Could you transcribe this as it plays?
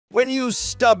when you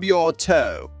stub your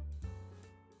toe.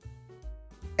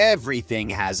 Everything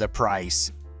has a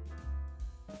price.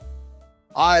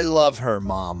 I love her,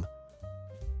 Mom.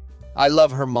 I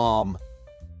love her, Mom.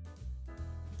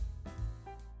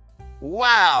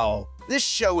 Wow, this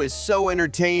show is so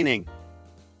entertaining.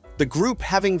 The group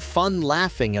having fun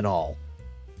laughing and all.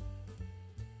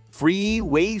 Free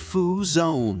waifu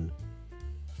zone.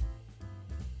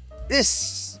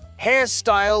 This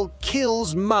hairstyle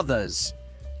kills mothers.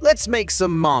 Let's make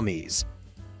some mommies.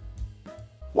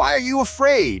 Why are you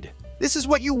afraid? This is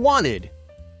what you wanted.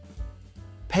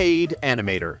 Paid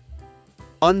animator.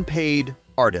 Unpaid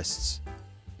artists.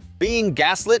 Being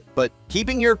gaslit, but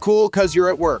keeping your cool cause you're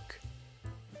at work.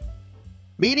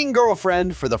 Meeting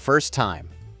girlfriend for the first time.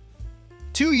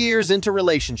 2 years into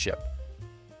relationship.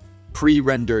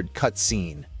 Pre-rendered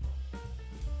cutscene.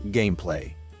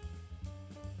 Gameplay.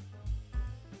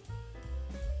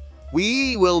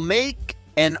 We will make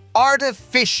an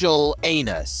artificial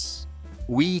anus.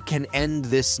 We can end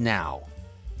this now.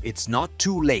 It's not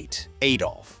too late,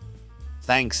 Adolf.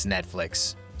 Thanks,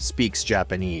 Netflix. Speaks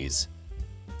Japanese.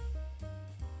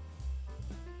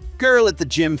 Girl at the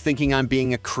gym thinking I'm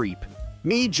being a creep.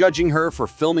 Me judging her for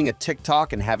filming a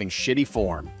TikTok and having shitty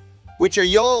form. Which are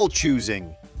y'all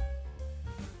choosing?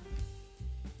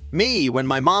 Me when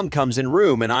my mom comes in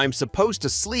room and I'm supposed to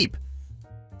sleep.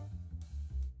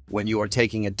 When you are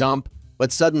taking a dump,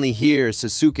 but suddenly hear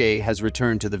Sasuke has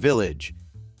returned to the village.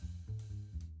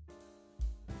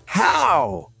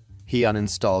 How? He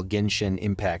uninstalled Genshin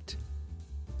Impact.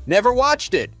 Never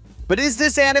watched it, but is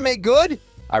this anime good?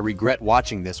 I regret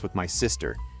watching this with my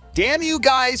sister. Damn you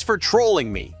guys for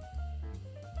trolling me.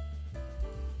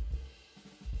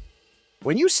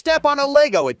 When you step on a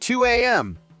Lego at 2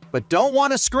 a.m., but don't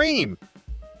want to scream.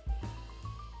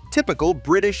 Typical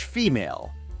British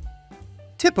female.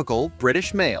 Typical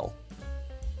British male.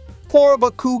 Poor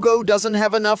Bakugo doesn't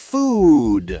have enough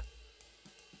food.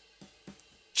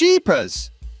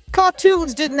 Jeepers!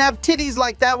 Cartoons didn't have titties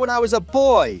like that when I was a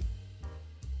boy.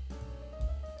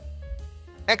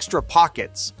 Extra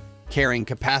pockets. Carrying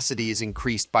capacity is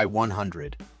increased by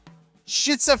 100.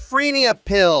 Schizophrenia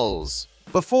pills.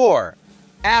 Before.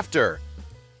 After.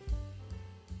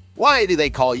 Why do they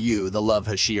call you the Love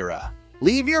Hashira?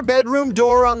 Leave your bedroom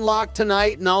door unlocked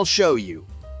tonight and I'll show you.